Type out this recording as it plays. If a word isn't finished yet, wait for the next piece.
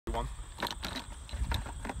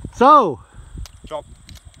So, What's up?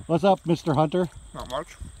 what's up, Mr. Hunter? Not much.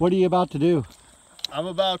 What are you about to do? I'm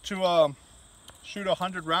about to shoot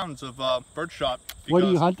 100 rounds of birdshot. What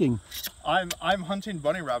are you hunting? I'm hunting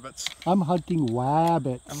bunny rabbits. I'm hunting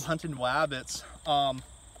wabbits. I'm hunting wabbits.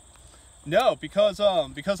 No, because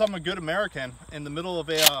I'm a good American. In the middle of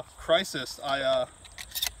a crisis, I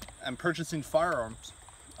am purchasing firearms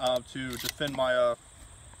to defend my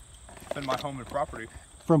home and property.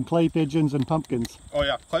 From clay pigeons and pumpkins. Oh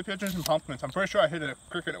yeah, clay pigeons and pumpkins. I'm pretty sure I hit a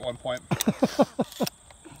cricket at one point.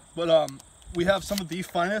 But we have some of the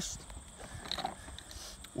finest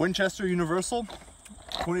Winchester Universal.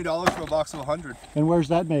 $20 for a box of 100. And where's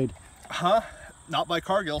that made? Huh? Not by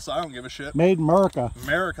Cargill, so I don't give a shit. Made in America.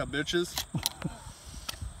 America, bitches.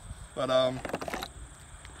 But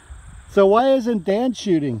So why isn't Dan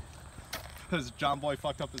shooting? because John Boy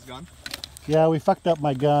fucked up his gun. Yeah, we fucked up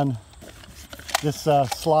my gun. This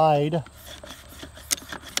slide.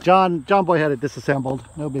 John Boy had it disassembled.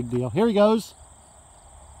 No big deal. Here he goes.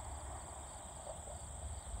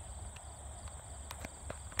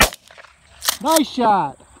 Nice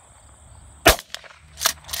shot.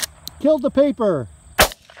 Killed the paper.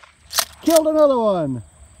 Killed another one.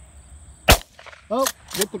 Oh,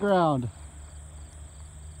 hit the ground.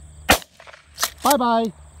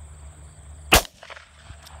 Bye-bye.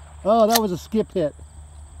 Oh, that was a skip hit.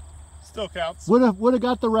 Still counts. Would have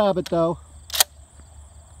got the rabbit though.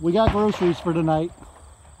 We got groceries for tonight.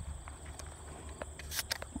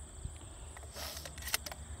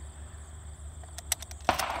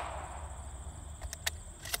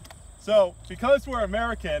 So, because we're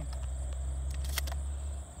American,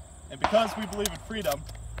 and because we believe in freedom,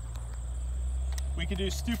 we can do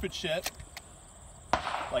stupid shit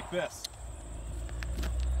like this.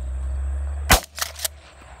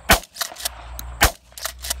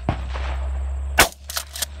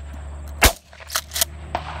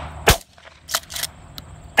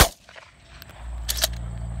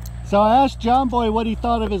 So I asked John Boy what he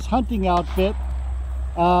thought of his hunting outfit.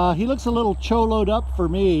 He looks a little choloed up for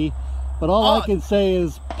me, but all I can say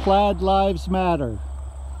is Plaid lives matter.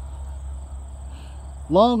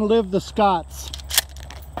 Long live the Scots.